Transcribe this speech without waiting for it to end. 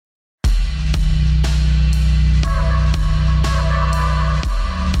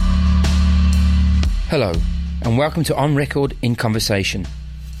Hello, and welcome to On Record in Conversation.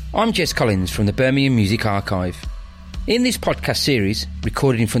 I'm Jez Collins from the Birmingham Music Archive. In this podcast series,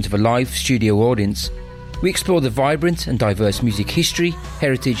 recorded in front of a live studio audience, we explore the vibrant and diverse music history,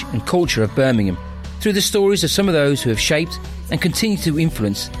 heritage and culture of Birmingham through the stories of some of those who have shaped and continue to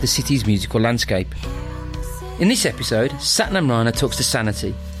influence the city's musical landscape. In this episode, Satnam Rana talks to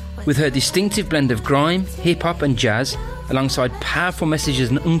SANITY. With her distinctive blend of grime, hip-hop and jazz, alongside powerful messages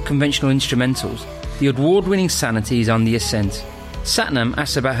and unconventional instrumentals, the award-winning SANITY is on the ascent. Satnam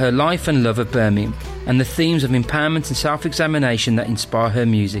asks about her life and love of Birmingham and the themes of empowerment and self-examination that inspire her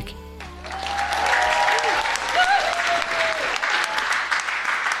music.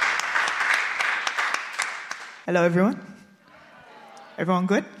 Hello everyone. Everyone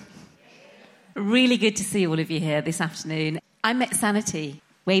good? Really good to see all of you here this afternoon. I met SANITY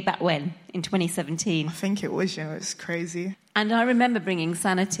way back when, in 2017. I think it was, it's crazy. And I remember bringing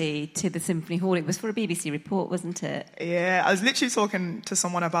SANITY to the Symphony Hall. It was for a BBC report, wasn't it? Yeah, I was literally talking to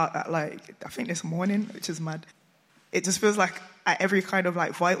someone about that, I think this morning, which is mad. It just feels like at every kind of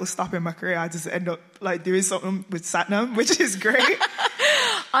vital stop in my career, I just end up doing something with Satnam, which is great.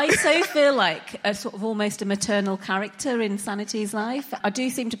 I so feel like a sort of almost a maternal character in SANITY's life. I do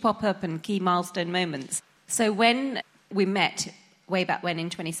seem to pop up in key milestone moments. So when we met way back when in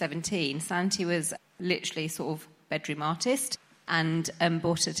 2017, SANITY was literally sort of bedroom artist and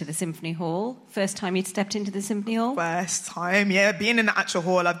brought her to the Symphony Hall. First time you'd stepped into the Symphony Hall? First time, yeah. Being in the actual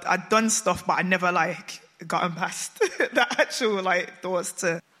hall, I'd done stuff, but I never gotten past the actual doors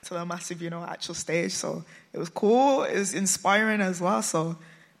to the massive, actual stage. So it was cool. It was inspiring as well. So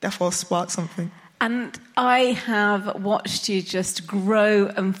therefore sparked something. And I have watched you just grow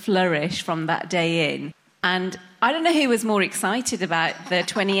and flourish from that day in. And I don't know who was more excited about the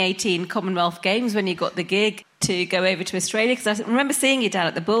 2018 Commonwealth Games when you got the gig to go over to Australia, because I remember seeing you down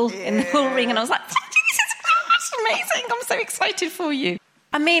at the Bull in the Bull Ring, and I was like, this is amazing. I'm so excited for you.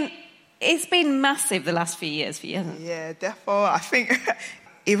 I mean, it's been massive the last few years for you, hasn't it? Yeah, definitely. I think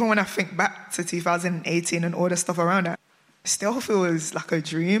even when I think back to 2018 and all the stuff around that, it still feels like a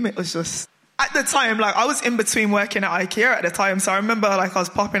dream. It was just, at the time, I was in between working at IKEA at the time, so I remember I was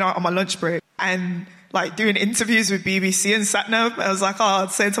popping out on my lunch break and doing interviews with BBC and Satnam. I was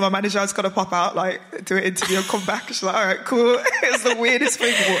I'd say to my manager, I was going to pop out, do an interview and come back. She's like, all right, cool. It was the weirdest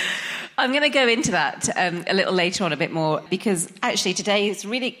thing. But I'm going to go into that a little later on a bit more, because actually today is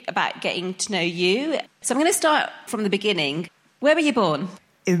really about getting to know you. So I'm going to start from the beginning. Where were you born?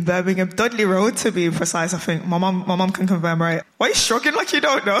 In Birmingham, Dudley Road to be precise, I think. My mum can confirm, right? Why are you shrugging like you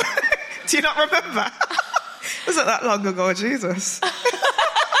don't know? Do you not remember? Wasn't that long ago, Jesus.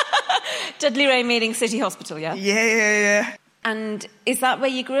 Dudley Road meaning City Hospital, yeah? Yeah. And is that where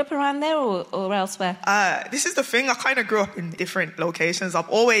you grew up around there or elsewhere? This is the thing. I kind of grew up in different locations. I've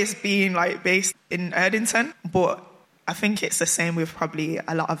always been based in Erdington, but I think it's the same with probably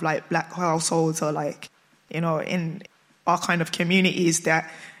a lot of black households or in our kind of communities,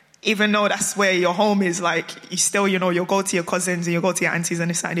 that even though that's where your home is, you still, you'll go to your cousins and you'll go to your aunties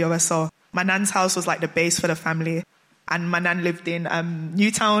and this and the other. So my nan's house was the base for the family, and my nan lived in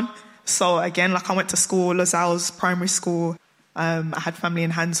Newtown. So again, I went to school, Lazar's primary school. I had family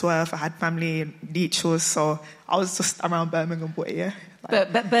in Handsworth. I had family in Leechhurst. So I was just around Birmingham, but yeah.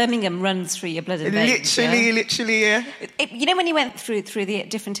 But Birmingham runs through your blood and veins. Literally, yeah. When you went through the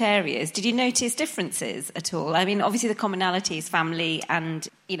different areas, did you notice differences at all? I mean, obviously the commonality is family, and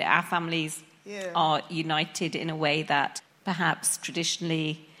our families are united in a way that perhaps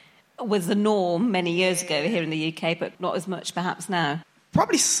traditionally was the norm many years ago here in the UK, but not as much perhaps now.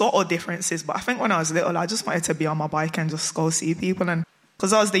 Probably subtle differences, but I think when I was little, I just wanted to be on my bike and just go see people. And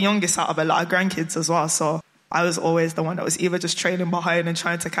because I was the youngest out of a lot of grandkids as well, so I was always the one that was either just trailing behind and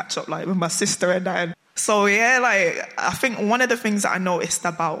trying to catch up with my sister and that. So yeah, I think one of the things that I noticed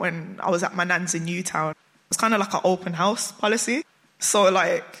about when I was at my nan's in Newtown was kind of an open house policy. So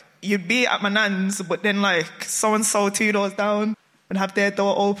you'd be at my nan's, but then so-and-so 2 doors down would have their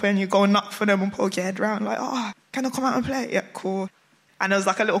door open, you go knock for them and poke your head around can I come out and play? Yeah, cool. And there was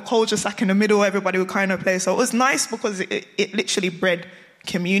a little cul-de-sac in the middle, everybody would kind of play. So it was nice because it literally bred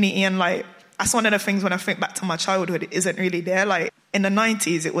community. And that's one of the things when I think back to my childhood, it isn't really there. In the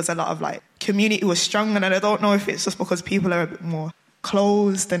 90s, it was a lot of community was strong. And I don't know if it's just because people are a bit more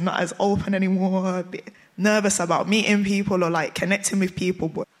closed and not as open anymore, a bit nervous about meeting people or connecting with people.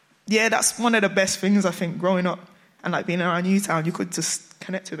 But yeah, that's one of the best things, I think, growing up and being around Newtown. You could just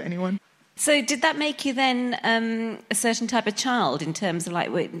connect with anyone. So did that make you then a certain type of child in terms of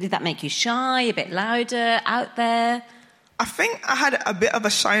did that make you shy, a bit louder, out there? I think I had a bit of a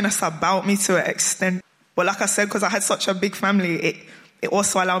shyness about me to an extent. But like I said, because I had such a big family, it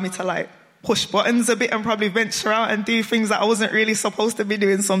also allowed me to push buttons a bit and probably venture out and do things that I wasn't really supposed to be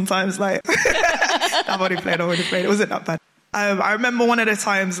doing sometimes. Like, I've already played. It wasn't that bad. I remember one of the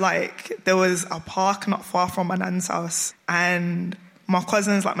times, like, there was a park not far from my nan's house, and my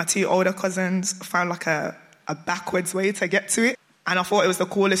cousins, like my 2 older cousins, found like a backwards way to get to it. And I thought it was the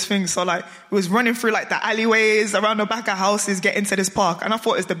coolest thing. So, like, we was running through, like, the alleyways around the back of houses, getting to this park. And I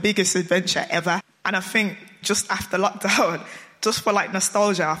thought it was the biggest adventure ever. And I think just after lockdown, just for, like,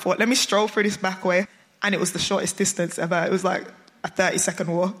 nostalgia, I thought, let me stroll through this back way. And it was the shortest distance ever. It was, like, a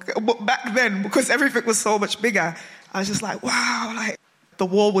 30-second walk. But back then, because everything was so much bigger, I was just like, wow, like, the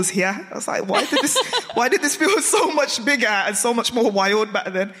wall was here. I was like, why did this feel so much bigger and so much more wild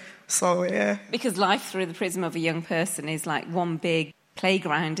back then? So, yeah. Because life through the prism of a young person is like one big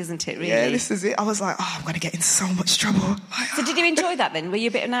playground, isn't it, really? Yeah, this is it. I was like, I'm going to get in so much trouble. So did you enjoy that then? Were you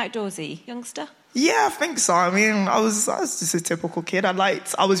a bit of an outdoorsy youngster? Yeah, I think so. I mean, I was just a typical kid.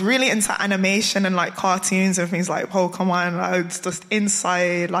 I was really into animation and, like, cartoons and things like Pokemon. I was just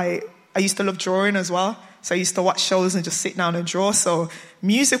inside. Like, I used to love drawing as well. So I used to watch shows and just sit down and draw. So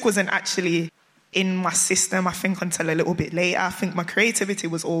music wasn't actually in my system, I think, until a little bit later. I think my creativity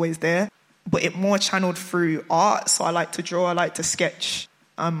was always there, but it more channeled through art. So I like to draw, I like to sketch.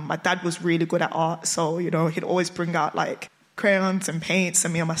 My dad was really good at art, so, you know, he'd always bring out, like, crayons and paints,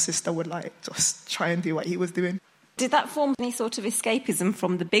 and me and my sister would, like, just try and do what he was doing. Did that form any sort of escapism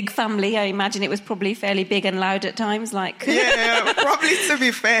from the big family? I imagine it was probably fairly big and loud at times, like... Yeah, probably, to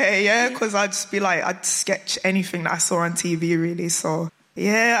be fair, yeah, because I'd just be like, I'd sketch anything that I saw on TV, really, so...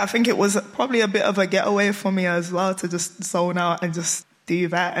 Yeah, I think it was probably a bit of a getaway for me as well, to just zone out and just do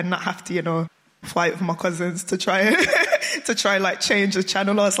that and not have to, you know, fight with my cousins to try like change the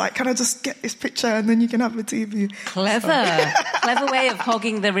channel. I was like, can I just get this picture and then you can have the TV? Clever way of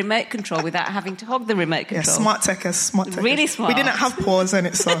hogging the remote control without having to hog the remote control. Yeah, smart techers. Really smart. We didn't have pause in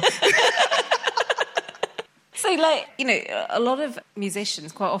it, so... So, like, you know, a lot of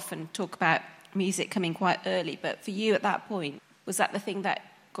musicians quite often talk about music coming quite early, but for you at that point, was that the thing that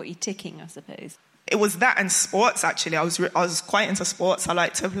got you ticking, I suppose? It was that and sports, actually. I was quite into sports. I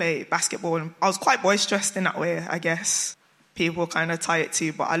liked to play basketball. And I was quite boisterous in that way, I guess. People kind of tie it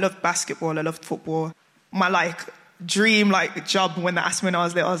to. But I loved basketball. I loved football. My, like, dream, like, job when they asked me when I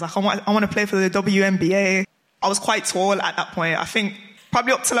was there, I was like, I want to play for the WNBA. I was quite tall at that point. I think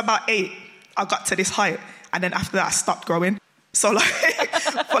probably up till about 8, I got to this height. And then after that, I stopped growing. So, like,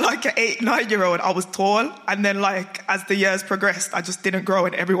 for, like, an 8, 9-year-old, I was tall. And then, like, as the years progressed, I just didn't grow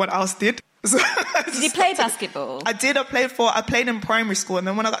and everyone else did. So did you play basketball? I did. I played in primary school. And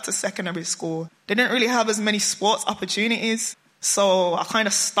then when I got to secondary school, they didn't really have as many sports opportunities. So I kind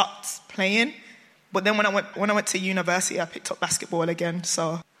of stopped playing. But then when I went to university, I picked up basketball again.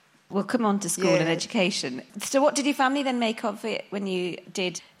 So we'll come on to school and education. So what did your family then make of it when you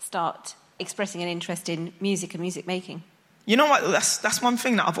did start expressing an interest in music and music making? You know what? That's one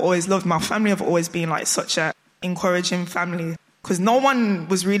thing that I've always loved. My family have always been, like, such a encouraging family, because no one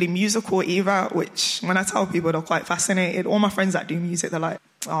was really musical either, which when I tell people, they're quite fascinated. All my friends that do music, they're like,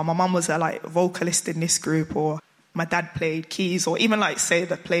 oh, my mum was a, like, vocalist in this group, or my dad played keys, or even, like, say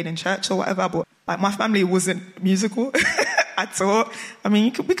they played in church or whatever. But, like, my family wasn't musical at all. I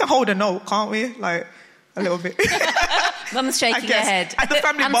mean, we can hold a note, can't we? Like, a little bit. Mum's shaking her head. At the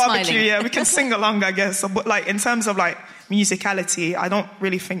family barbecue, smiling. yeah, we can sing along, I guess. So, but, like, in terms of, like, musicality, I don't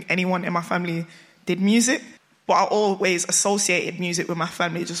really think anyone in my family did music. But I always associated music with my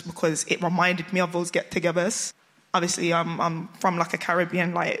family just because it reminded me of those get-togethers. Obviously, I'm from, like, a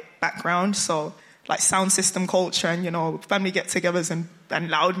Caribbean, like, background, so, like, sound system culture and, you know, family get-togethers and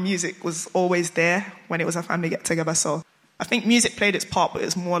loud music was always there when it was a family get-together. So I think music played its part, but it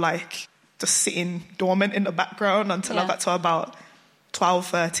was more like just sitting dormant in the background until I got to about 12,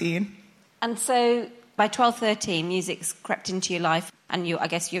 13. And so by 12, 13, music's crept into your life and I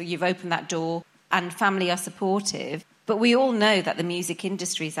guess you've opened that door and family are supportive. But we all know that the music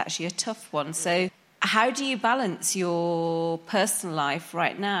industry is actually a tough one. So how do you balance your personal life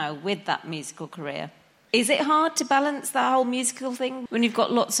right now with that musical career? Is it hard to balance that whole musical thing when you've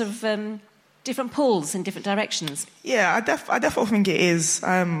got lots of different pulls in different directions? Yeah, I definitely think it is,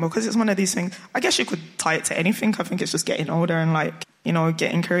 because it's one of these things. I guess you could tie it to anything. I think it's just getting older and, like, you know,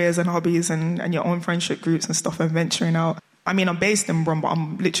 getting careers and hobbies and your own friendship groups and stuff and venturing out. I mean, I'm based in Brum, but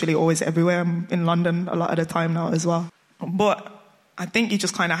I'm literally always everywhere. I'm in London a lot of the time now as well. But I think you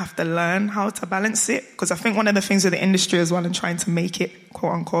just kind of have to learn how to balance it, because I think one of the things with the industry as well and trying to make it,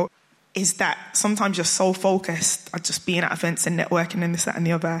 quote unquote, is that sometimes you're so focused on just being at events and networking and this, that and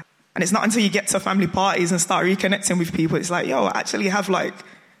the other. And it's not until you get to family parties and start reconnecting with people, it's like, yo, I actually have, like,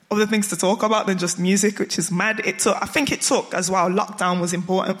 other things to talk about than just music, which is mad. I think it took as well. Lockdown was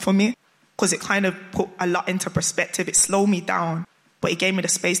important for me, because it kind of put a lot into perspective. It slowed me down, but it gave me the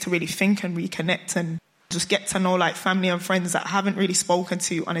space to really think and reconnect and just get to know like family and friends that I haven't really spoken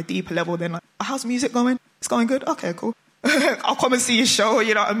to on a deeper level. Then like, oh, how's music going? It's going good? Okay, cool. I'll come and see your show,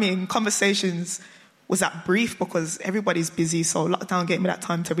 you know what I mean? Conversations was that brief because everybody's busy, so lockdown gave me that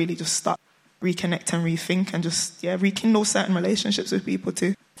time to really just start, reconnect and rethink and just, rekindle certain relationships with people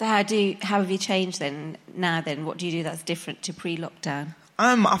too. So how have you changed then, now then? What do you do that's different to pre-lockdown?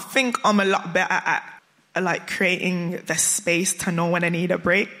 I think I'm a lot better at like creating the space to know when I need a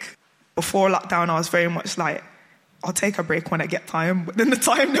break. Before lockdown, I was very much like, I'll take a break when I get time, but then the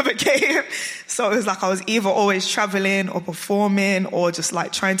time never came. So it was like I was either always traveling or performing or just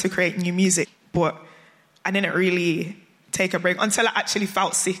like trying to create new music. But I didn't really take a break until I actually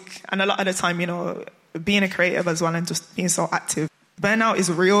felt sick. And a lot of the time, you know, being a creative as well and just being so active, burnout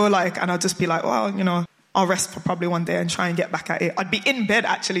is real. Like, and I'll just be like, well, you know, I'll rest for probably one day and try and get back at it. I'd be in bed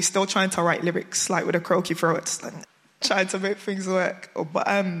actually still trying to write lyrics, like with a croaky throat, just like trying to make things work. But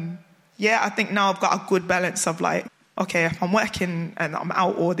I think now I've got a good balance of like, okay, if I'm working and I'm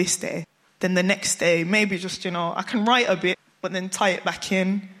out all this day, then the next day, maybe just, you know, I can write a bit, but then tie it back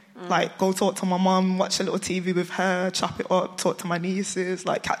in, like go talk to my mum, watch a little TV with her, chop it up, talk to my nieces,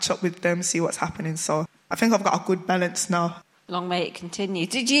 like catch up with them, see what's happening. So I think I've got a good balance now. Long may it continue.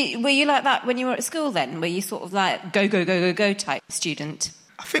 Were you like that when you were at school then? Were you sort of like go type student?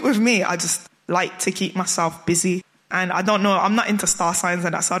 I think with me, I just like to keep myself busy. And I don't know, I'm not into star signs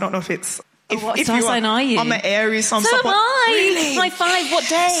and that, so I don't know if it's... What star sign are you? I'm an Aries, so I'm... So am I! Really? High five, what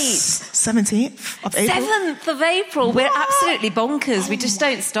date? 17th of April. 7th of April. What? We're absolutely bonkers. We just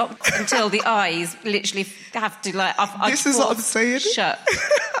don't stop until the eyes literally have to like... This is what I'm saying. Shut.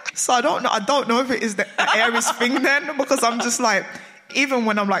 So I don't know if it is the Aries thing then, because I'm just like, even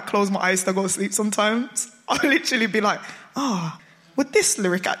when I'm like close my eyes to go to sleep sometimes, I'll literally be like, would this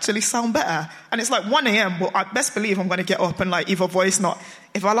lyric actually sound better? And it's like 1 a.m, but I best believe I'm going to get up and like either voice note.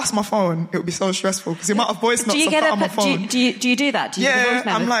 If I lost my phone, it would be so stressful because the amount of voice notes I've got on my phone. Do you do that? Do you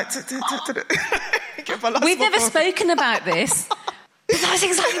I'm like... We've never spoken about this, but that's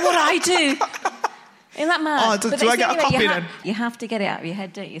exactly what I do. Isn't that mad? Do I get a copy then? You have to get it out of your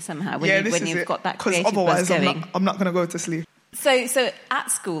head, don't you, somehow, when you've got that creative otherwise buzz going. I'm not going to go to sleep. So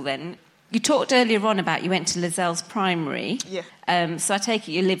at school then, you talked earlier on about you went to Lozells Primary. Yeah. So I take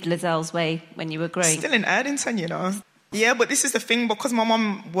it you lived Lozells Way when you were growing. Still in Erdington, you know. Yeah, but this is the thing, because my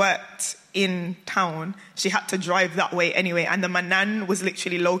mum worked in town, she had to drive that way anyway, and then my nan was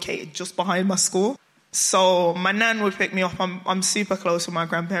literally located just behind my school. So my nan would pick me up. I'm super close with my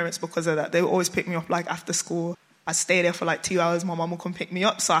grandparents because of that. They would always pick me up like after school. I'd stay there for like 2 hours. My mum would come pick me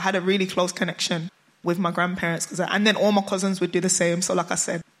up. So I had a really close connection with my grandparents. And then all my cousins would do the same. So like I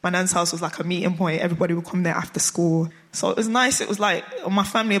said, my nan's house was like a meeting point. Everybody would come there after school. So it was nice. It was like, my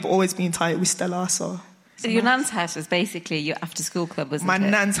family have always been tight with Stella. So your nan's house was basically your after-school club, wasn't it? My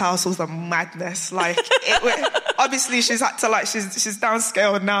nan's house was a madness. Like, obviously she's had to like, she's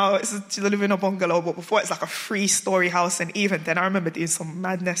downscaled now. She's living in a bungalow, but before it's like a 3-story house. And even then I remember doing some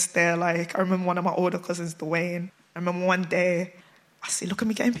madness there. Like, I remember one of my older cousins, Dwayne. I remember one day, look at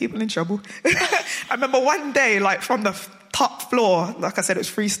me getting people in trouble. I remember one day, like from the top floor, like I said, it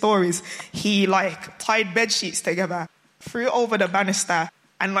was 3 stories. He like tied bed sheets together, threw it over the banister,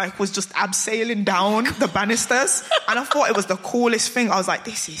 and like was just abseiling down the banisters. And I thought it was the coolest thing. I was like,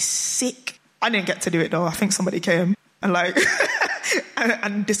 this is sick. I didn't get to do it though. I think somebody came and like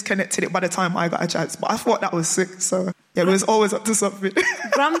and disconnected it by the time I got a chance. But I thought that was sick. So yeah, it was always up to something.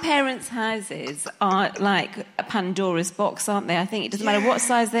 Grandparents' houses are like a Pandora's box, aren't they? I think it doesn't matter what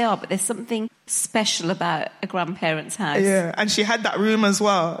size they are, but there's something special about a grandparent's house. Yeah, and she had that room as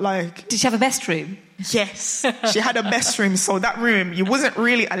well. Like, did she have a best room? Yes, she had a best room. So that room, you wasn't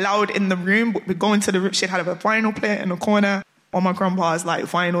really allowed in the room, but we'd go into the room. She'd have a vinyl player in the corner. All my grandpa's like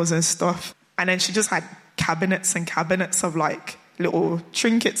vinyls and stuff. And then she just had cabinets and cabinets of like little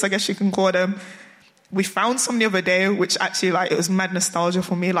trinkets, I guess you can call them. We found some the other day, which actually like, it was mad nostalgia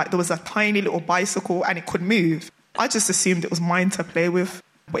for me. Like there was a tiny little bicycle and it could move. I just assumed it was mine to play with,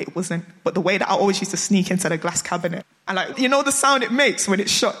 but it wasn't. But the way that I always used to sneak into the glass cabinet and like, you know the sound it makes when it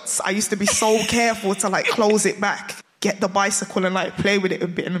shuts? I used to be so careful to like close it back, get the bicycle and like play with it a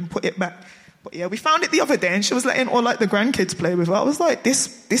bit and then put it back. But yeah, we found it the other day and she was letting all like the grandkids play with it. I was like,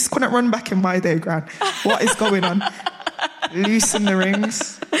 this couldn't run back in my day, Gran. What is going on? Loosen the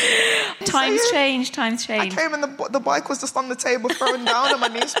rings. Times change. I came and the bike was just on the table thrown down and my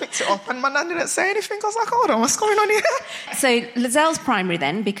niece picked it up and my nan didn't say anything. I was like, hold on, what's going on here? So Lozells Primary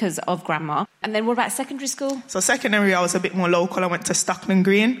then, because of grandma. And then what about secondary school? So secondary, I was a bit more local. I went to Stockland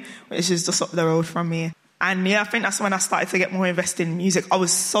Green, which is just up the road from me. And yeah, I think that's when I started to get more invested in music. I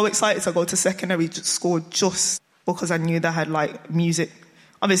was so excited to go to secondary school just because I knew they had like music.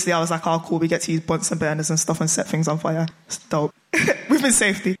 Obviously, I was like, oh, cool, we get to use Bunsen burners and stuff and set things on fire. It's dope. Within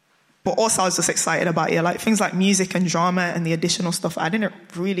safety. But also I was just excited about like things like music and drama and the additional stuff I didn't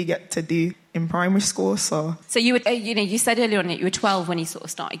really get to do in primary school. So you would, you said earlier on that you were 12 when you sort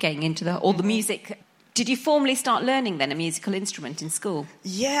of started getting into all the music. Did you formally start learning then a musical instrument in school?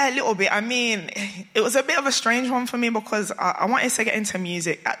 Yeah, a little bit. I mean, it was a bit of a strange one for me because I wanted to get into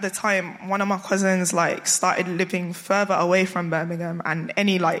music. At the time, one of my cousins like started living further away from Birmingham, and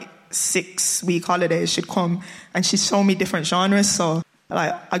any like 6-week holidays she'd come and she'd show me different genres. So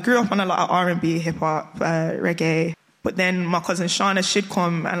like I grew up on a lot of R&B, hip hop, reggae. But then my cousin Shauna, she'd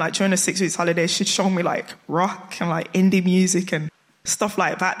come and like during the 6 weeks holidays, she'd show me like rock and like indie music and stuff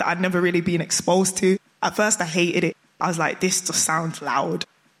like that I'd never really been exposed to. At first, I hated it. I was like, this just sounds loud.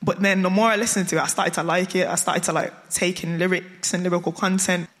 But then the more I listened to it, I started to like it. I started to like take in lyrics and lyrical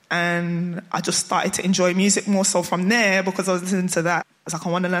content. And I just started to enjoy music more. So from there, because I was listening to that, I was like, I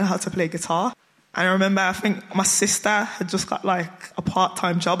want to learn how to play guitar. And I remember, I think my sister had just got like a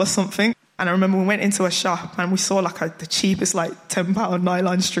part-time job or something. And I remember we went into a shop and we saw like the cheapest like £10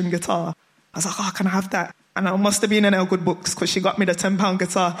 nylon string guitar. I was like, oh, can I have that? And I must have been in her good books because she got me the £10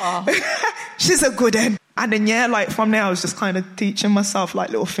 guitar. Oh. She's a good one. And then, yeah, like from there, I was just kind of teaching myself like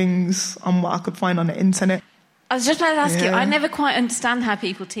little things on what I could find on the internet. I was just about to ask you, I never quite understand how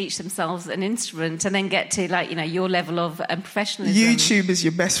people teach themselves an instrument and then get to like, your level of professionalism. YouTube is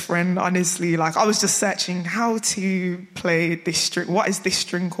your best friend, honestly. Like I was just searching how to play this string. What is this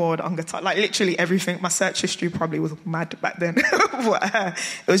string chord on guitar? Like literally everything. My search history probably was mad back then. But,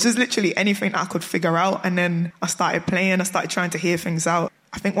 it was just literally anything I could figure out. And then I started playing. I started trying to hear things out.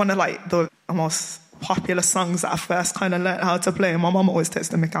 I think one of like the most popular songs that I first kind of learned how to play, and my mum always takes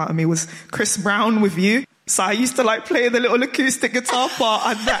the mick out of me, was Chris Brown With You. So I used to like play the little acoustic guitar part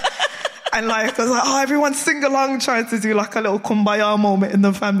and that. And like, I was like, oh, everyone sing along, trying to do like a little kumbaya moment in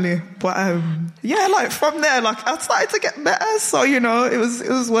the family. But yeah, like from there, like I started to get better. So, it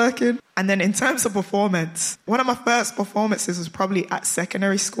was working. And then in terms of performance, one of my first performances was probably at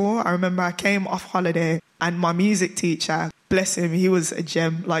secondary school. I remember I came off holiday and my music teacher, bless him, he was a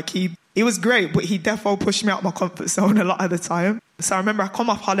gem. Like he was great, but he definitely pushed me out my comfort zone a lot of the time. So I remember I come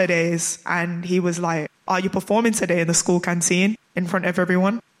off holidays and he was like, are you performing today in the school canteen in front of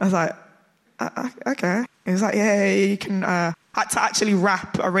everyone? I was like, okay. He was like, yeah, you can... had to actually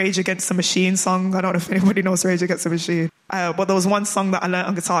rap a Rage Against the Machine song. I don't know if anybody knows Rage Against the Machine. But there was one song that I learned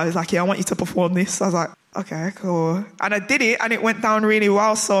on guitar. He was like, yeah, I want you to perform this. I was like, okay, cool. And I did it and it went down really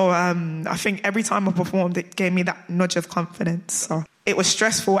well. So I think every time I performed, it gave me that nudge of confidence. So it was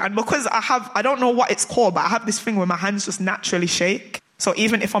stressful. And because I don't know what it's called, but I have this thing where my hands just naturally shake. So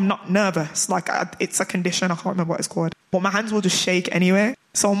even if I'm not nervous, like it's a condition, I can't remember what it's called, but my hands will just shake anyway.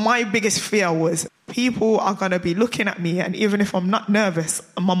 So my biggest fear was people are going to be looking at me, and even if I'm not nervous,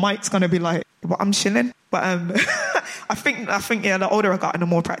 my mic's going to be like, but I'm chilling. But I think yeah, the older I got and the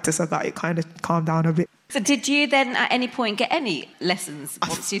more practice I got, it kind of calmed down a bit. So did you then at any point get any lessons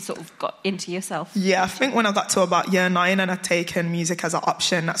once you sort of got into yourself? Yeah, I think when I got to about year 9 and I'd taken music as an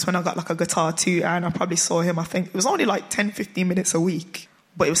option, that's when I got like a guitar too, and I probably saw him. I think it was only like 10-15 minutes a week,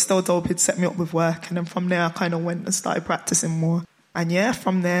 but it was still dope. He'd set me up with work, and then from there I kind of went and started practicing more. And yeah,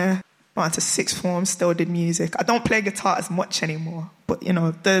 from there I went to sixth form, still did music. I don't play guitar as much anymore, but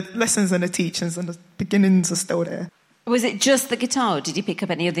the lessons and the teachings and the beginnings are still there. Was it just the guitar, or did you pick up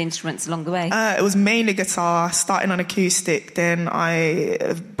any other instruments along the way? It was mainly guitar, starting on acoustic. Then I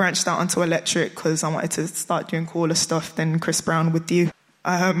branched out onto electric because I wanted to start doing cooler stuff than Chris Brown With You.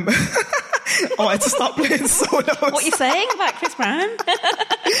 I wanted to start playing solos. What are you saying about Chris Brown?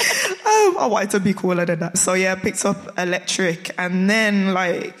 I wanted to be cooler than that. So yeah, I picked up electric. And then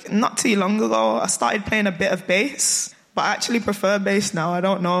like not too long ago, I started playing a bit of bass. But I actually prefer bass now. I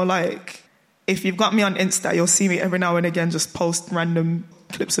don't know, like... If you've got me on Insta, you'll see me every now and again just post random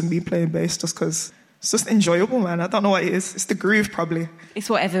clips of me playing bass just because it's just enjoyable, man. I don't know what it is. It's the groove, probably. It's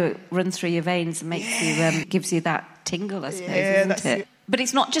whatever runs through your veins and makes you, gives you that tingle, I suppose, isn't it? But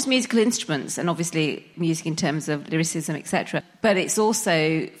it's not just musical instruments and obviously music in terms of lyricism, etc. But it's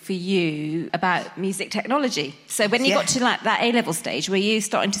also, for you, about music technology. So when you got to like that A-level stage, were you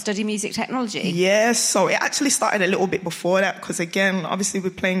starting to study music technology? Yeah, so it actually started a little bit before that because, again, obviously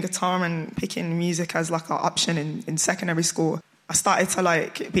with playing guitar and picking music as like an option in secondary school, I started to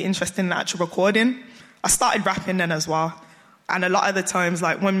like be interested in the actual recording. I started rapping then as well. And a lot of the times,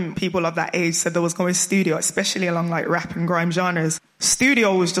 like when people of that age said they was going studio, especially along like rap and grime genres,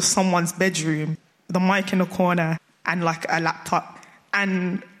 studio was just someone's bedroom, the mic in the corner and like a laptop.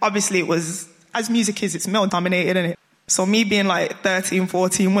 And obviously it was as music is, it's male dominated, isn't it? So me being like 13,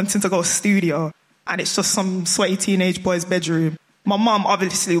 14, wanting to go studio, and it's just some sweaty teenage boy's bedroom. My mum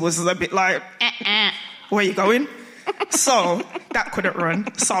obviously was a bit like, where you going? So that couldn't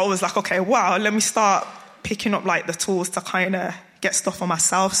run. So I was like, okay, wow, let me start picking up like the tools to kind of get stuff for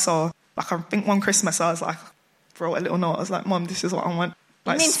myself. So like I think one Christmas I was like, wrote a little note. I was like, Mum, this is what I want.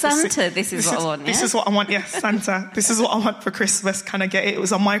 Like, you mean Santa, this is what I want, yeah? This is what I want, yeah, Santa. This is what I want for Christmas. Can I get it? It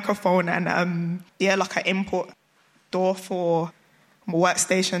was a microphone and, like an input door for my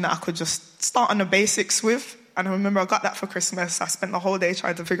workstation that I could just start on the basics with. And I remember I got that for Christmas. I spent the whole day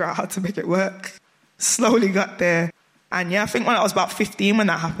trying to figure out how to make it work. Slowly got there. And I think when I was about 15 when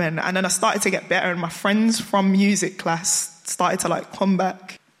that happened, and then I started to get better, and my friends from music class started to like come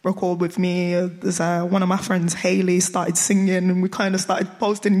back, record with me. There's one of my friends, Hayley, started singing, and we kind of started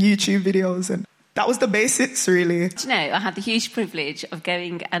posting YouTube videos, and that was the basics, really. Do you know, I had the huge privilege of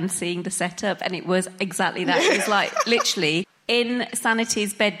going and seeing the setup, and it was exactly that. It was like literally in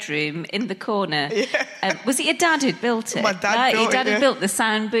Sanity's bedroom in the corner. Yeah. Was it your dad who'd built it? My dad built Your dad it, had built the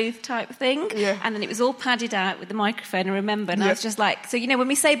sound booth type thing. Yeah. And then it was all padded out with the microphone, I remember. And I was just like, so, when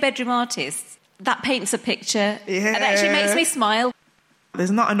we say bedroom artists, that paints a picture. Yeah. And it actually makes me smile.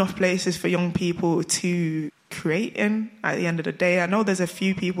 There's not enough places for young people to create in at the end of the day. I know there's a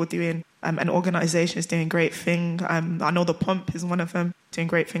few people doing, and organisations doing great things. I know The Pump is one of them, doing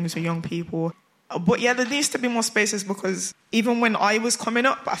great things for young people. But there needs to be more spaces, because even when I was coming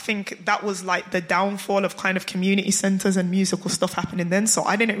up, I think that was like the downfall of kind of community centres and musical stuff happening then. So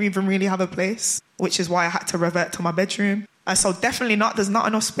I didn't even really have a place, which is why I had to revert to my bedroom. So definitely there's not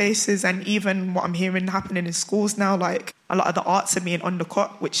enough spaces. And even what I'm hearing happening in schools now, like a lot of the arts are being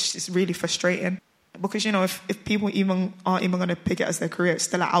undercut, which is really frustrating. Because, if people even aren't even going to pick it as their career, it's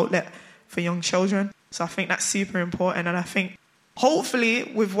still an outlet for young children. So I think that's super important. And I think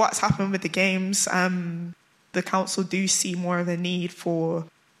hopefully with what's happened with the games, the council do see more of a need for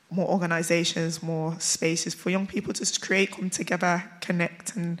more organisations, more spaces for young people to just create, come together,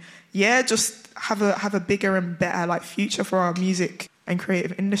 connect, and just have a bigger and better future for our music and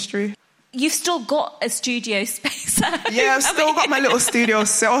creative industry. You've still got a studio space. Yeah, I've still got my little studio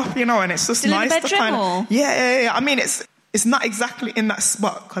set up, and it's just still nice in the bedroom, to kind of... or? Yeah. I mean, it's not exactly in that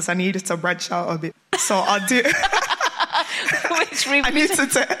spot because I needed to branch out a bit. So I'll do... Which room? I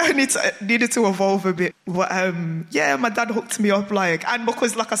needed to evolve a bit. But my dad hooked me up, and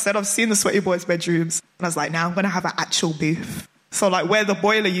because, like I said, I've seen the Sweaty Boys' bedrooms, and I was like, now I'm going to have an actual booth. So, where the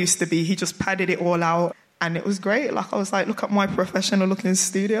boiler used to be, he just padded it all out, and it was great. I was like, look at my professional-looking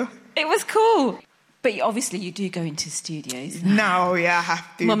studio. It was cool. But obviously you do go into studios. No, I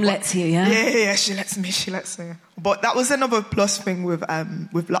have to. Mum lets you, yeah? Yeah, she lets me. But that was another plus thing with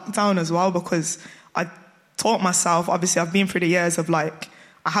lockdown as well, because I taught myself, obviously I've been through the years of I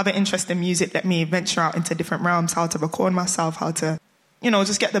have an interest in music, let me venture out into different realms, how to record myself, how to,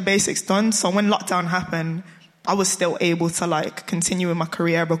 just get the basics done. So when lockdown happened, I was still able to continue with my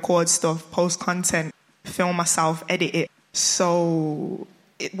career, record stuff, post content, film myself, edit it. So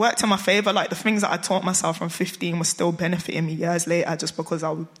it worked in my favour. The things that I taught myself from 15 were still benefiting me years later, just because I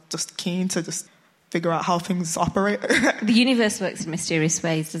was just keen to just figure out how things operate. The universe works in mysterious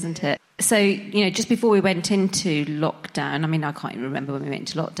ways, doesn't it? So, just before we went into lockdown, I mean, I can't even remember when we went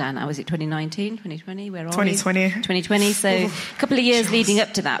into lockdown. Was it 2019, 2020? Where are 2020. we? 2020. So a couple of years leading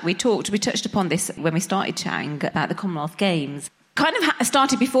up to that, we touched upon this when we started chatting about the Commonwealth Games. Kind of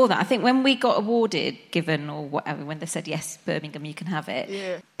started before that. I think when we got awarded, given or whatever, when they said, yes, Birmingham, you can have it.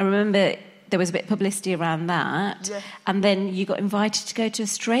 Yeah. I remember there was a bit of publicity around that. Yeah. And then you got invited to go to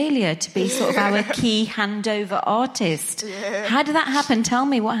Australia to be sort of our key handover artist. Yeah. How did that happen? Tell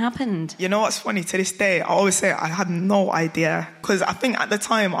me what happened. You know what's funny? To this day, I always say I had no idea. Because I think at the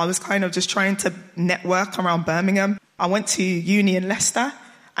time I was kind of just trying to network around Birmingham. I went to uni in Leicester,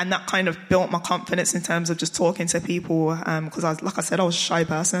 and that kind of built my confidence in terms of just talking to people. Because I was a shy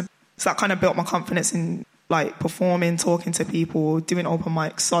person. So that kind of built my confidence in performing, talking to people, doing open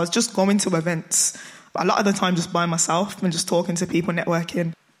mics. So I was just going to events a lot of the time just by myself and just talking to people,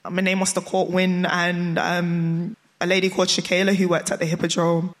 networking. My name was the Court Win, and a lady called Shakayla who worked at the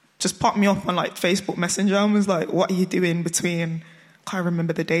Hippodrome just popped me up on Facebook Messenger and was like, what are you doing between, I can't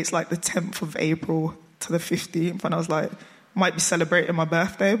remember the dates, the 10th of April to the 15th. And I was like, might be celebrating my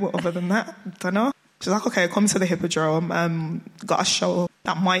birthday, but other than that, I don't know. She's like, okay, come to the Hippodrome, got a show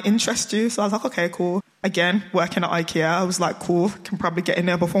that might interest you. So I was like, okay, cool. Again, working at IKEA, I was like, cool, can probably get in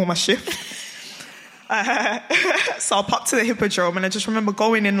there before my shift. So I popped to the Hippodrome, and I just remember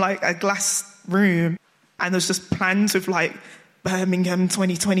going in a glass room, and there's just plans with Birmingham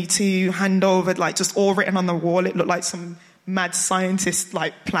 2022 handover, just all written on the wall. It looked like some mad scientist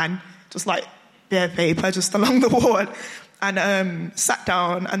plan, just bare paper just along the wall and sat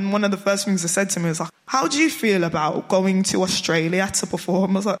down. And one of the first things they said to me was like, how do you feel about going to Australia to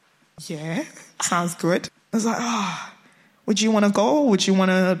perform? I was like, yeah, sounds good. I was like, would you want to go? Would you want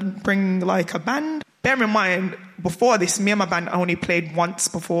to bring like a band? Bear in mind, before this, me and my band only played once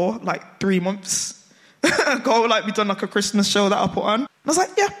before, like 3 months ago. Like we done like a Christmas show that I put on. I was like,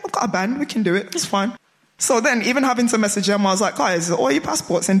 yeah, I've got a band. We can do it. It's fine. So then even having to message them, I was like, guys, are all your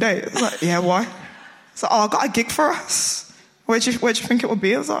passports in date? I was like, yeah, why? So, I got a gig for us. Where'd you think it would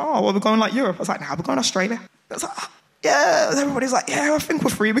be? I was like, well, we're going like Europe. I was like, nah, we're going to Australia. I was like, yeah. Everybody's like, yeah, I think we're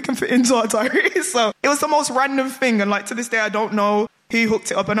free. We can fit into our diary. So it was the most random thing. And like to this day, I don't know who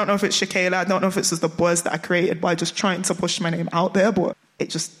hooked it up. I don't know if it's Shakayla. I don't know if it's just the buzz that I created by just trying to push my name out there. But it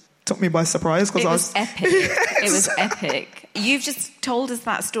just took me by surprise. It was epic. It was epic. You've just told us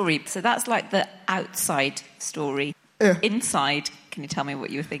that story. So that's like the outside story. Yeah. Inside, can you tell me what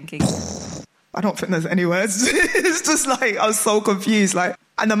you were thinking? I don't think there's any words. It's just like, I was so confused. Like,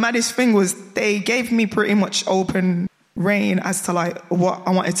 and the maddest thing was they gave me pretty much open rein as to like what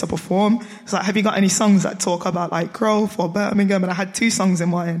I wanted to perform. It's like, have you got any songs that talk about like growth or Birmingham? And I had 2 songs in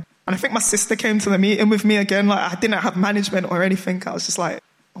mind. And I think my sister came to the meeting with me again. Like I didn't have management or anything. I was just like,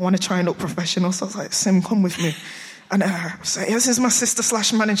 I want to try and look professional. So I was like, Sim, come with me. And so this is my sister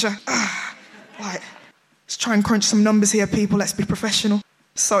 / manager. Like, let's try and crunch some numbers here, people. Let's be professional.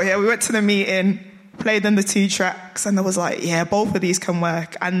 So yeah, we went to the meeting, played them the 2 tracks, and there was like, yeah, both of these can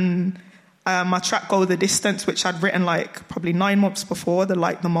work. And my track Go the Distance, which I'd written like probably 9 months before, they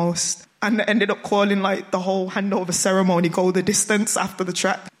liked the most, and ended up calling like the whole handover ceremony Go the Distance after the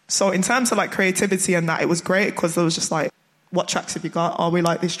track. So in terms of like creativity and that, it was great because there was just like, what tracks have you got? Oh, we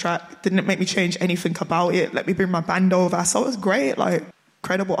like this track. Didn't make me change anything about it. Let me bring my band over. So it was great, like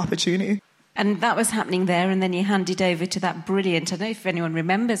incredible opportunity. And that was happening there, and then you handed over to that brilliant, I don't know if anyone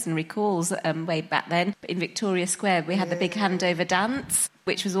remembers and recalls way back then, in Victoria Square, we had the big handover dance,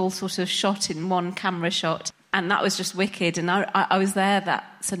 which was all sort of shot in one camera shot, and that was just wicked. And I was there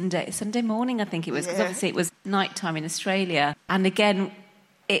that Sunday morning, I think it was, because obviously it was nighttime in Australia. And again,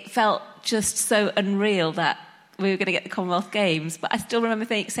 it felt just so unreal that we were going to get the Commonwealth Games, but I still remember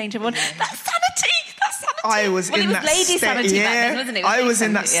saying to everyone, that's Sanity! I was in that Sanity back then, wasn't it? I was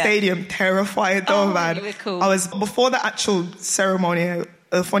in that stadium terrified though, man. You were cool. I was, before the actual ceremony,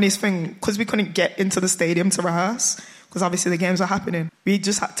 the funniest thing, because we couldn't get into the stadium to rehearse, because obviously the games were happening, we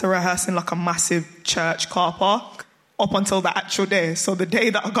just had to rehearse in like a massive church car park up until the actual day. So the day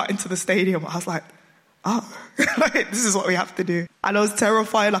that I got into the stadium, I was like, like, this is what we have to do. And I was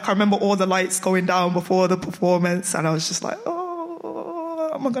terrified. Like, I remember all the lights going down before the performance, and I was just like,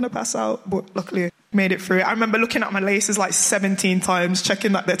 am I going to pass out? But luckily, made it through. I remember looking at my laces like 17 times,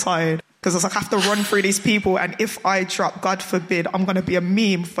 checking that they're tied, because I was like, I have to run through these people, and if I drop, God forbid, I'm going to be a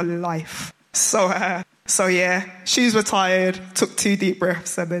meme for life. So yeah, shoes were tired, took 2 deep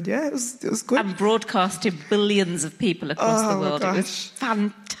breaths, and then it was good. And broadcast to billions of people across the world. It was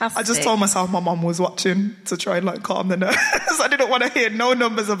fantastic. I just told myself my mum was watching to try and like calm the nerves. I didn't want to hear no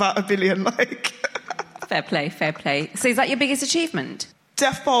numbers about 1 billion. Like, fair play. So is that your biggest achievement?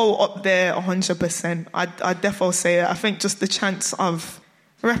 Defo up there 100%. I'd defo say it. I think just the chance of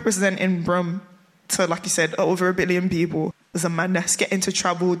representing Brum to, like you said, over 1 billion people as a man that's getting to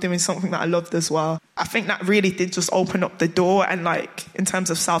travel, doing something that I loved as well. I think that really did just open up the door, and like in terms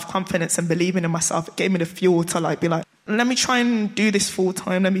of self-confidence and believing in myself, it gave me the fuel to like be like, let me try and do this full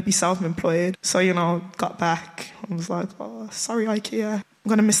time, let me be self-employed. So, got back. I was like, sorry IKEA, I'm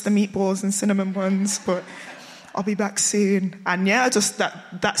going to miss the meatballs and cinnamon buns, but I'll be back soon. And just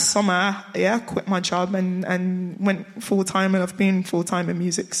that summer, quit my job and went full-time, and I've been full-time in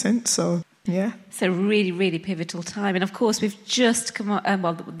music since, so yeah. So really, really pivotal time. And of course, we've just come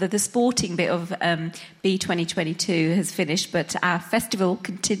on, the sporting bit of B 2022 has finished, but our festival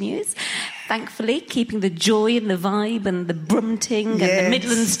continues, thankfully, keeping the joy and the vibe and the brumting and the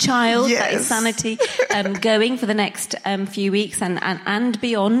Midlands child, that is Sanity, going for the next few weeks and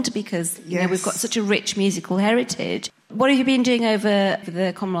beyond, because we've got such a rich musical heritage. What have you been doing over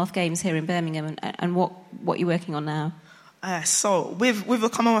the Commonwealth Games here in Birmingham, and what are you working on now? So with the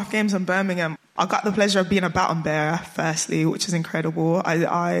Commonwealth Games in Birmingham, I got the pleasure of being a baton bearer, firstly, which is incredible.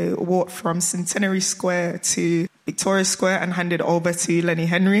 I walked from Centenary Square to Victoria Square and handed over to Lenny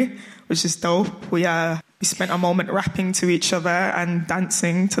Henry, which is dope. We spent a moment rapping to each other and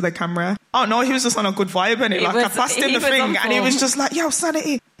dancing to the camera. Oh no, he was just on a good vibe, and I passed him the thing, and he was just like, yo,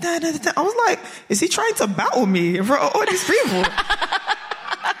 Sanity. Da, da, da. I was like, is he trying to battle me in front of all these people?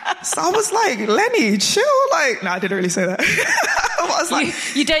 So I was like, Lenny, chill. Like, no, I didn't really say that. I was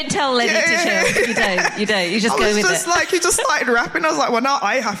like, you don't tell Lenny to chill. You don't. You just go with it. He just started rapping. I was like, well, now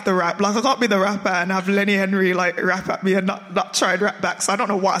I have to rap. Like, I can't be the rapper and have Lenny Henry like rap at me and not try and rap back. So I don't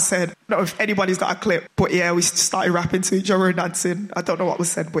know what I said. I don't know if anybody's got a clip. But yeah, we started rapping to each other and dancing. I don't know what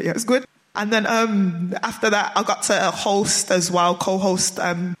was said, but yeah, it's good. And then after that, I got to host as well, co-host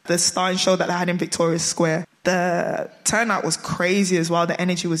the Stein show that I had in Victoria Square. The turnout was crazy as well. The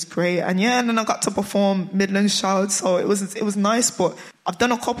energy was great. And then I got to perform Midlands shows. So it was nice. But I've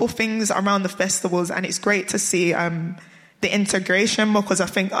done a couple things around the festivals, and it's great to see the integration, because I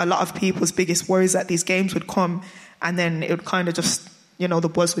think a lot of people's biggest worries that these games would come and then it would kind of just, the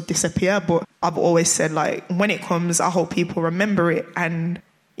buzz would disappear. But I've always said, like, when it comes, I hope people remember it, and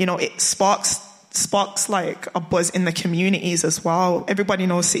it sparks like a buzz in the communities as well. Everybody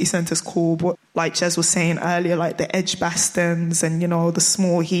knows city centre's cool, but like Jez was saying earlier, like the Edgbastons and, the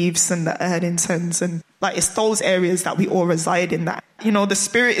Small Heaths and the Erdingtons, and like it's those areas that we all reside in that, the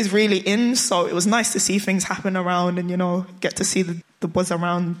spirit is really in. So it was nice to see things happen around and, get to see the buzz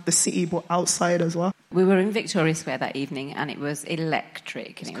around the city, but outside as well. We were in Victoria Square that evening and it was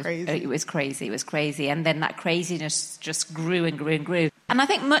electric. And it was crazy. And then that craziness just grew and grew and grew. And I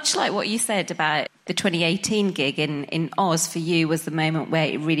think much like what you said about the 2018 gig in Oz for you was the moment where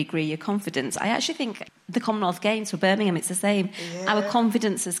it really grew your confidence. I actually think the Commonwealth Games for Birmingham, it's the same. Yeah. Our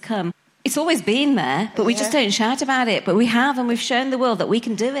confidence has come. It's always been there, but we just don't shout about it. But we have, and we've shown the world that we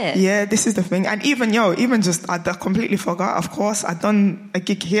can do it. Yeah, this is the thing. And I completely forgot, of course, I'd done a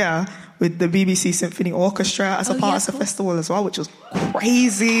gig here with the BBC Symphony Orchestra as a part of the festival as well, which was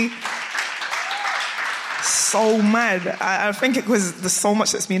crazy. So mad. I think it was there's so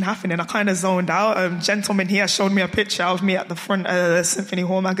much that's been happening. I kind of zoned out. A gentleman here showed me a picture of me at the front of the Symphony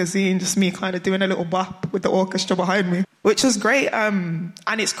Hall magazine, just me kind of doing a little bop with the orchestra behind me, which was great. And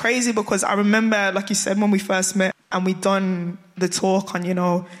it's crazy because I remember, like you said, when we first met and we done the talk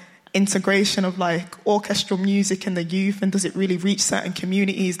on, integration of like orchestral music and the youth, and does it really reach certain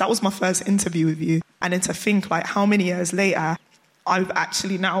communities? That was my first interview with you. And then to think like how many years later, I'm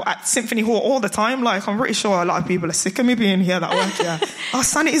actually now at Symphony Hall all the time. Like, I'm pretty sure a lot of people are sick of me being here that work here.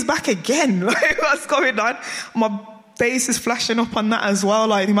 Sanity's back again. Like, what's going on? My face is flashing up on that as well.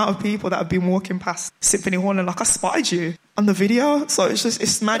 Like, the amount of people that have been walking past Symphony Hall and like, I spotted you on the video. So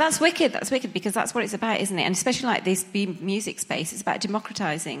it's mad. But that's wicked because that's what it's about, isn't it? And especially like this music space, it's about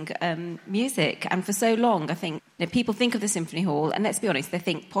democratising music. And for so long, I think people think of the Symphony Hall, and let's be honest, they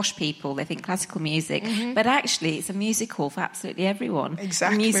think posh people, they think classical music, but actually it's a music hall for absolutely everyone.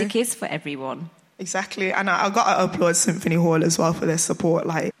 Exactly. And music is for everyone. Exactly. And I got to applaud Symphony Hall as well for their support,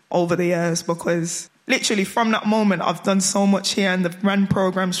 like, over the years, because literally from that moment, I've done so much here, and they've ran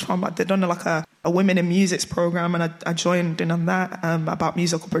programs they've done like a Women in Music program, and I joined in on that, about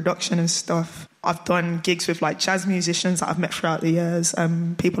musical production and stuff. I've done gigs with like jazz musicians that I've met throughout the years,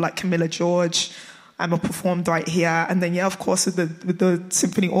 people like Camilla George. I performed right here. And then, of course, with the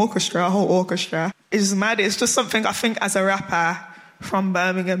Symphony Orchestra, a whole orchestra. It's just mad. It's just something I think as a rapper from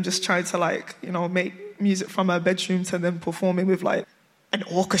Birmingham, just trying to like, make music from her bedroom to then performing with like an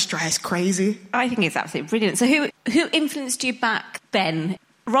orchestra is crazy. I think it's absolutely brilliant. So who influenced you back then?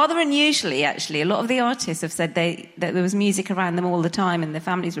 Rather unusually, actually, a lot of the artists have said that there was music around them all the time and their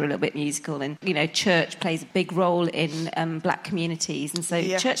families were a little bit musical, and, church plays a big role in black communities, and so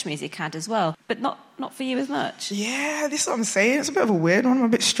church music had as well, but not for you as much. Yeah, this is what I'm saying. It's a bit of a weird one. I'm a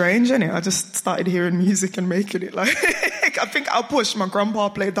bit strange, isn't it? I just started hearing music and making it like... I think I pushed. My grandpa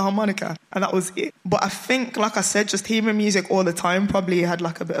played the harmonica and that was it. But I think, like I said, just hearing music all the time probably had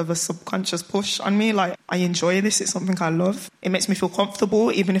like a bit of a subconscious push on me. Like, I enjoy this. It's something I love. It makes me feel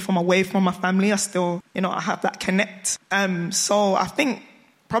comfortable. Even if I'm away from my family, I still, I have that connect. So I think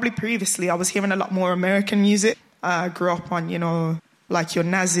probably previously I was hearing a lot more American music. I grew up on, like your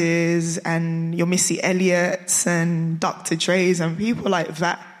Naz's and your Missy Elliott's and Dr. Dre's and people like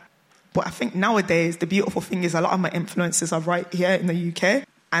that. But I think nowadays the beautiful thing is a lot of my influences are right here in the UK.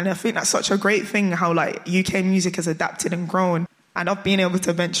 And I think that's such a great thing how like UK music has adapted and grown. And I've been able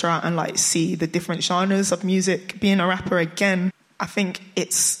to venture out and like see the different genres of music. Being a rapper again, I think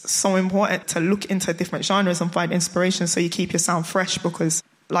it's so important to look into different genres and find inspiration so you keep your sound fresh, because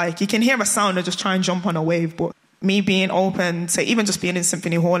like you can hear a sound and just try and jump on a wave. But me being open to even just being in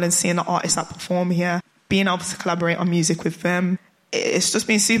Symphony Hall and seeing the artists that perform here, being able to collaborate on music with them, it's just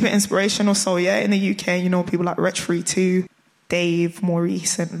been super inspirational. So yeah, in the UK, people like Wretch Free 2, Dave more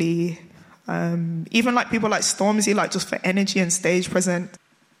recently, even like people like Stormzy, like just for energy and stage present.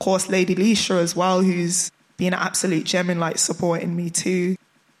 Of course, Lady Leisha as well, who's been an absolute gem in like supporting me too.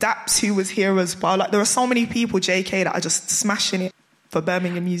 Daps, who was here as well. Like there are so many people, JK, that are just smashing it. for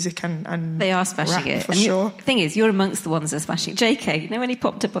Birmingham music and they are smashing rap, it. for and sure. The thing is, you're amongst the ones that are smashing. JK, you know when he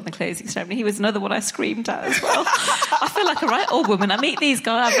popped up on the closing ceremony, he was another one I screamed at as well. I feel like a right old woman. I meet these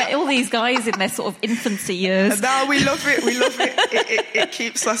guys, I met all these guys in their sort of infancy years. No, we love it. It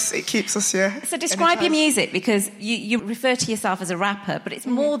keeps us, yeah. So describe your music, because you refer to yourself as a rapper, but it's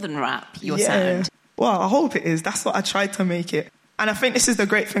more than rap, your sound. Well, I hope it is. That's what I tried to make it. And I think this is the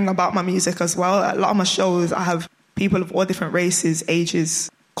great thing about my music as well. A lot of my shows, I have people of all different races, ages,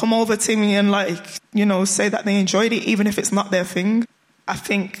 come over to me and say that they enjoyed it, even if it's not their thing. I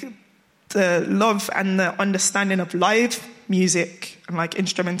think the love and the understanding of live music and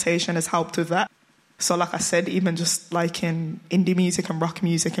instrumentation has helped with that. So like I said, even just liking indie music and rock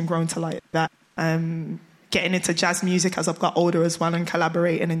music and growing to like that. Getting into jazz music as I've got older as well, and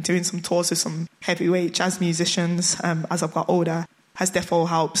collaborating and doing some tours with some heavyweight jazz musicians as I've got older has definitely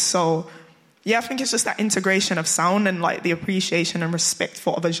helped. So yeah, I think it's just that integration of sound and the appreciation and respect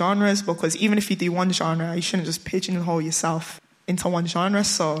for other genres, because even if you do one genre, you shouldn't just pigeonhole yourself into one genre.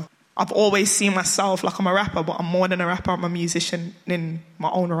 So I've always seen myself I'm a rapper, but I'm more than a rapper. I'm a musician in my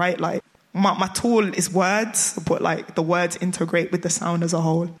own right. My tool is words, but the words integrate with the sound as a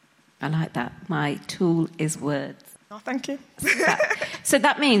whole. I like that. My tool is words. Oh, thank you. So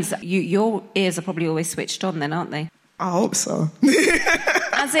that means your ears are probably always switched on then, aren't they? I hope so.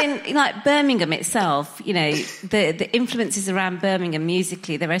 As in, Birmingham itself, the influences around Birmingham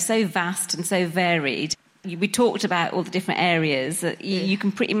musically, they are so vast and so varied. We talked about all the different areas. You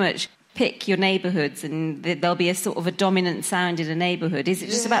can pretty much pick your neighbourhoods and there'll be a sort of a dominant sound in a neighbourhood. Is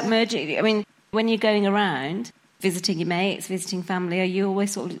it just about merging? I mean, when you're going around, visiting your mates, visiting family, are you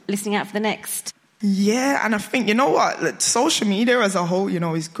always sort of listening out for the next? Yeah, and I think, you know what, social media as a whole,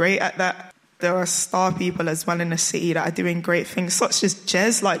 is great at that. There are star people as well in the city that are doing great things, such as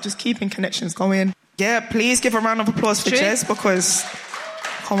Jez, just keeping connections going. Yeah, please give a round of applause for Jez, because,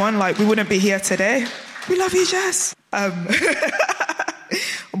 come on, we wouldn't be here today. We love you, Jez.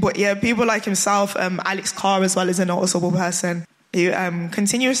 But yeah, people like himself, Alex Carr as well is a noticeable person who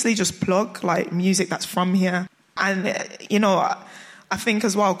continuously just plug music that's from here. And, I think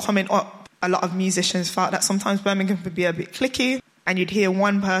as well, coming up, a lot of musicians felt that sometimes Birmingham could be a bit cliquey and you'd hear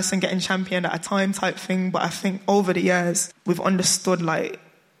one person getting championed at a time type thing. But I think over the years, we've understood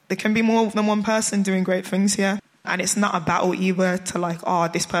there can be more than one person doing great things here. And it's not a battle either to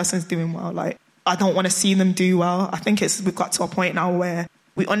this person's doing well. I don't want to see them do well. I think we've got to a point now where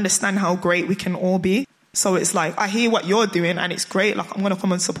we understand how great we can all be. So it's I hear what you're doing and it's great. I'm going to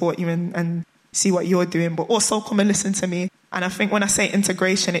come and support you and see what you're doing, but also come and listen to me. And I think when I say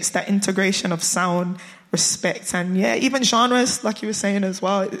integration, it's that integration of sound, respect, and yeah, even genres, like you were saying as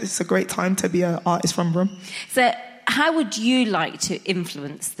well. It's a great time to be an artist from Brum. So how would you like to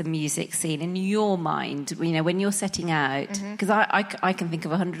influence the music scene in your mind, when you're setting out? Because I can think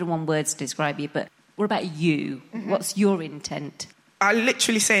of 101 words to describe you, but what about you? What's your intent? I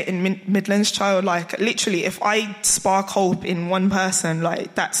literally say it in Midlands, child. Literally, if I spark hope in one person,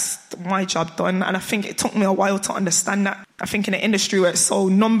 that's my job done. And I think it took me a while to understand that. I think in an industry where it's so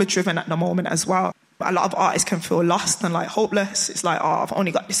number-driven at the moment as well, a lot of artists can feel lost and hopeless. It's I've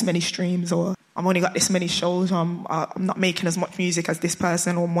only got this many streams, or I've only got this many shows. I'm not making as much music as this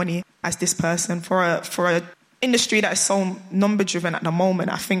person or money as this person. For a industry that is so number-driven at the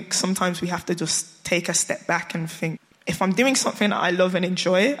moment, I think sometimes we have to just take a step back and think, if I'm doing something that I love and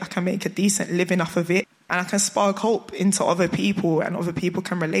enjoy, I can make a decent living off of it and I can spark hope into other people and other people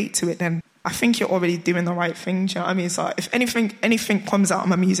can relate to it, then I think you're already doing the right thing. Do you know what I mean? So if anything comes out of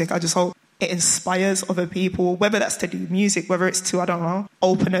my music, I just hope it inspires other people, whether that's to do music, whether it's to, I don't know,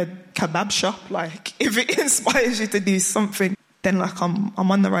 open a kebab shop. If it inspires you to do something, then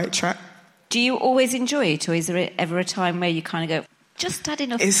I'm on the right track. Do you always enjoy it, or is there ever a time where you kind of go, just add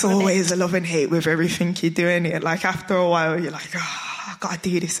enough? It's always a love and hate with everything you're doing. After a while, you're I gotta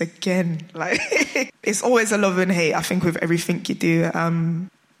do this again. It's always a love and hate, I think, with everything you do.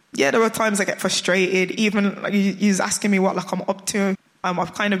 There are times I get frustrated. Even you was asking me what I'm up to.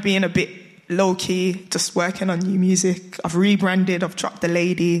 I've kind of been a bit low key, just working on new music. I've rebranded. I've dropped The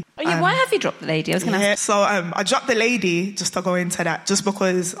Lady. Why have you dropped The Lady? I was going to ask. So I dropped The Lady, just to go into that, just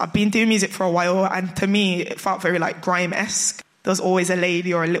because I've been doing music for a while, and to me it felt very grime-esque. There's always a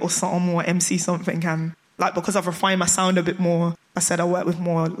lady or a little something or MC something, and because I've refined my sound a bit more, I said I work with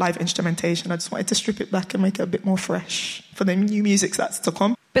more live instrumentation. I just wanted to strip it back and make it a bit more fresh for the new music that's to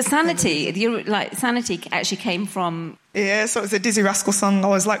come. But Sanity, Sanity actually came from... Yeah, so it's a Dizzy Rascal song. I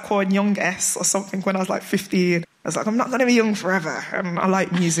was called Young S or something when I was 15. I was I'm not going to be young forever, and I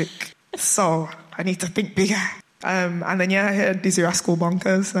like music, so I need to think bigger. And then I heard Dizzy Rascal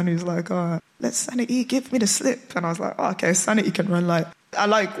Bonkers, and he was let Sanity give me the slip. And I was like, oh, okay, Sanity can run. Like, I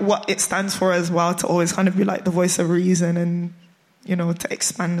like what it stands for as well, to always kind of be like the voice of reason and, you know, to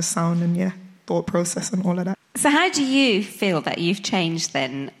expand the sound and, thought process and all of that. So how do you feel that you've changed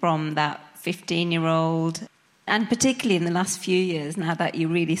then from that 15-year-old, and particularly in the last few years now that you're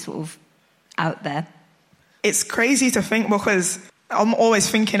really sort of out there? It's crazy to think because I'm always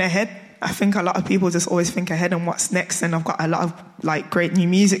thinking ahead. I think a lot of people just always think ahead and what's next, and I've got a lot of like great new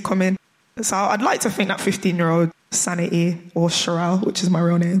music coming. So I'd like to think that 15-year-old Sanity, or Sherelle, which is my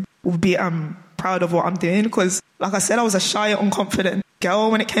real name, will be proud of what I'm doing, because like I said, I was a shy, unconfident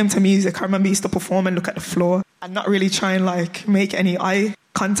girl when it came to music. I remember I used to perform and look at the floor and not really try and like make any eye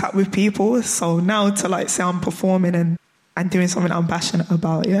contact with people. So now to like say I'm performing and doing something I'm passionate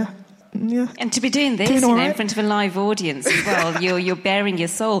about, yeah. And to be doing this, in front of a live audience as well, you're bearing your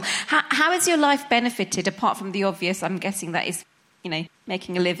soul. How has your life benefited, apart from the obvious? I'm guessing that is,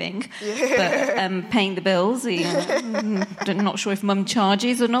 making a living, but paying the bills. I'm not sure if Mum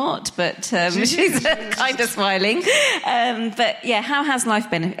charges or not, but she's kind of smiling. But yeah, how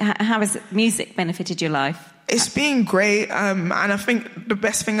has music benefited your life? It's been great, and I think the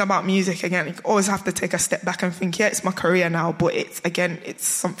best thing about music, again, you always have to take a step back and think, it's my career now, but it's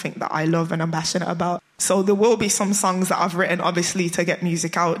something that I love and I'm passionate about. So there will be some songs that I've written, obviously, to get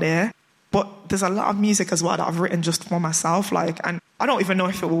music out there, but there's a lot of music as well that I've written just for myself, and I don't even know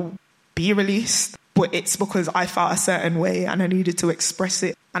if it will be released, but it's because I felt a certain way and I needed to express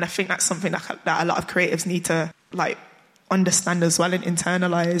it. And I think that's something that a lot of creatives need to, understand as well and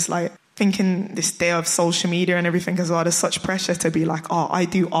internalize, thinking this day of social media and everything as well, there's such pressure to be like, oh, I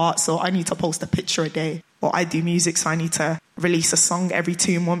do art, so I need to post a picture a day, or I do music, so I need to release a song every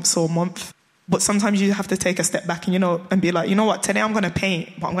 2 months or a month. But sometimes you have to take a step back and, and be like, you know what, today I'm going to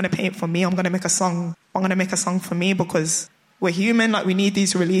paint, but I'm going to paint for me. I'm going to make a song. I'm going to make a song for me, because we're human. We need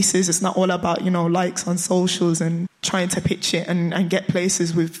these releases. It's not all about, likes on socials and trying to pitch it and get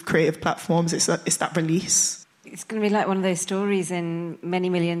places with creative platforms. It's that release. It's going to be like one of those stories in many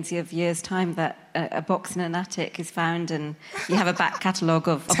millions of years' time that a box in an attic is found and you have a back catalogue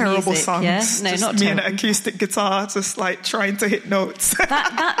of terrible music. Songs. Yeah? No, just not me terrible. And an acoustic guitar, just trying to hit notes.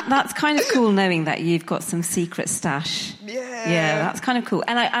 That's kind of cool, knowing that you've got some secret stash. Yeah, that's kind of cool.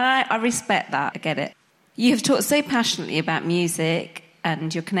 And I respect that. I get it. You have talked so passionately about music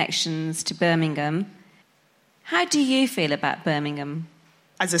and your connections to Birmingham. How do you feel about Birmingham?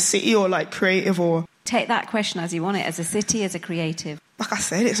 As a city, or creative, or... Take that question as you want it, as a city, as a creative. Like I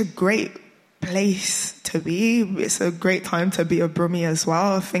said, it's a great place to be. It's a great time to be a Brummie as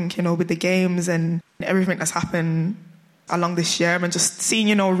well. I think, with the games and everything that's happened along this year, and just seeing,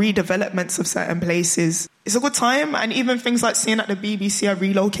 redevelopments of certain places. It's a good time. And even things like seeing that the BBC are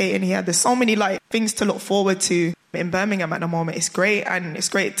relocating here. There's so many things to look forward to in Birmingham at the moment. It's great. And it's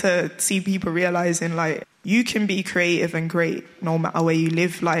great to see people realising you can be creative and great no matter where you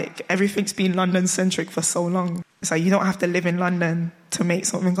live. Everything's been London-centric for so long. It's you don't have to live in London to make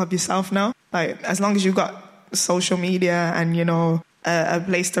something of yourself now. As long as you've got social media and, a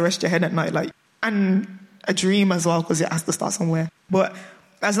place to rest your head at night, and a dream as well, because it has to start somewhere. But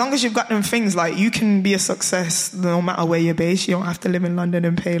as long as you've got them things, you can be a success no matter where you're based. You don't have to live in London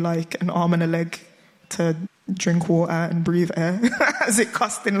and pay an arm and a leg to drink water and breathe air as it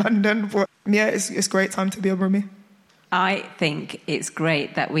costs in London. But yeah, it's a great time to be a Brummie. I think it's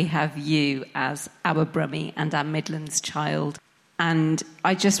great that we have you as our Brummie and our Midlands child. And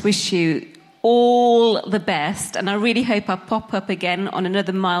I just wish you all the best. And I really hope I pop up again on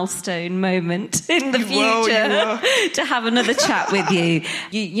another milestone moment in the future to have another chat with you.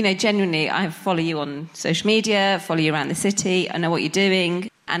 You genuinely, I follow you on social media, follow you around the city. I know what you're doing.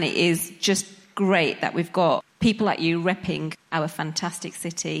 And it is just great that we've got people like you repping our fantastic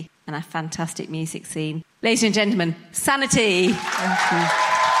city and our fantastic music scene. Ladies and gentlemen, Sanity. Thank you.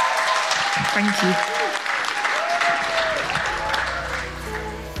 Thank you.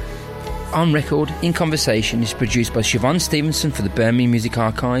 On Record, In Conversation is produced by Siobhan Stevenson for the Birmingham Music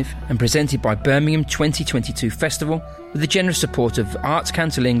Archive and presented by Birmingham 2022 Festival with the generous support of Arts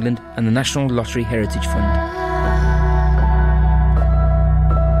Council England and the National Lottery Heritage Fund.